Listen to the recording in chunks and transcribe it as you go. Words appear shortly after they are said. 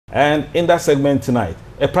And in that segment tonight,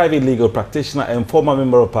 a private legal practitioner and former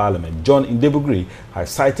member of parliament, John Ndebugri, has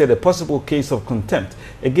cited a possible case of contempt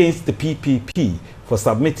against the PPP for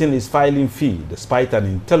submitting its filing fee despite an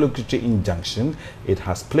interlocutory injunction it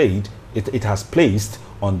has placed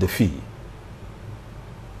on the fee.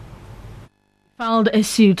 Filed a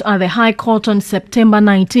suit at the High Court on September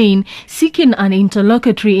 19, seeking an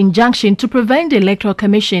interlocutory injunction to prevent the Electoral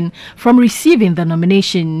Commission from receiving the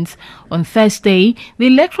nominations. On Thursday, the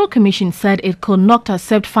Electoral Commission said it could not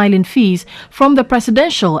accept filing fees from the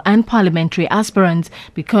presidential and parliamentary aspirants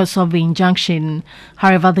because of the injunction.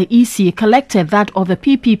 However, the EC collected that of the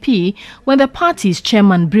PPP when the party's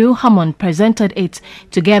chairman, Brew Hammond, presented it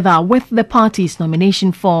together with the party's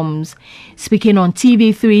nomination forms. Speaking on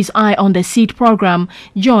TV3's Eye on the Seat program,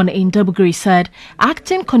 John Ndebugri said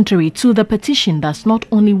acting contrary to the petition does not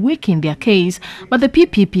only weaken their case, but the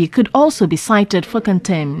PPP could also be cited for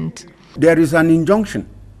contempt. There is an injunction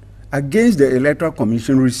against the Electoral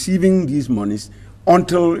Commission receiving these monies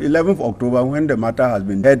until 11th October when the matter has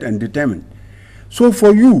been heard and determined. So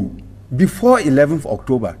for you, before 11th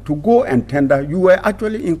October, to go and tender, you were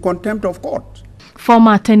actually in contempt of court.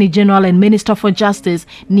 Former Attorney General and Minister for Justice,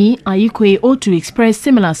 Ni Ayikwe Otu, expressed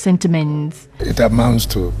similar sentiments. It amounts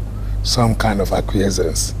to some kind of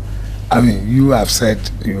acquiescence. I mean, you have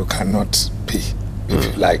said you cannot pay, if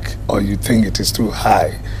you like, or you think it is too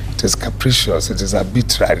high. It is capricious, it is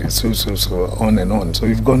arbitrary, so on and on. So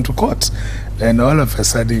you've gone to court. Then all of a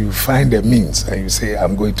sudden you find a means and you say,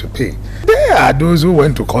 I'm going to pay. There are those who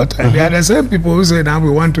went to court and there are the same people who say, now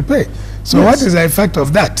we want to pay. So yes. What is the effect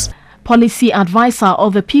of that? Policy advisor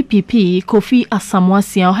of the PPP, Kofi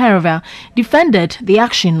Asamoah, however, defended the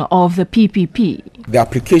action of the PPP. The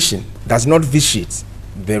application does not vitiate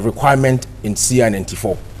the requirement in CR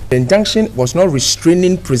 94. The injunction was not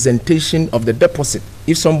restraining presentation of the deposit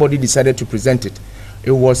if somebody decided to present it.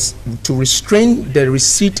 It was to restrain the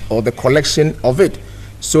receipt or the collection of it.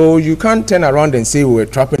 So you can't turn around and say we were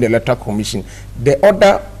trapping the Electoral Commission. The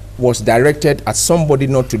order was directed at somebody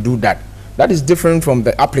not to do that. That is different from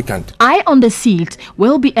the applicant. Eye on the Seat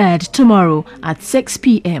will be aired tomorrow at 6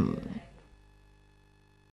 p.m.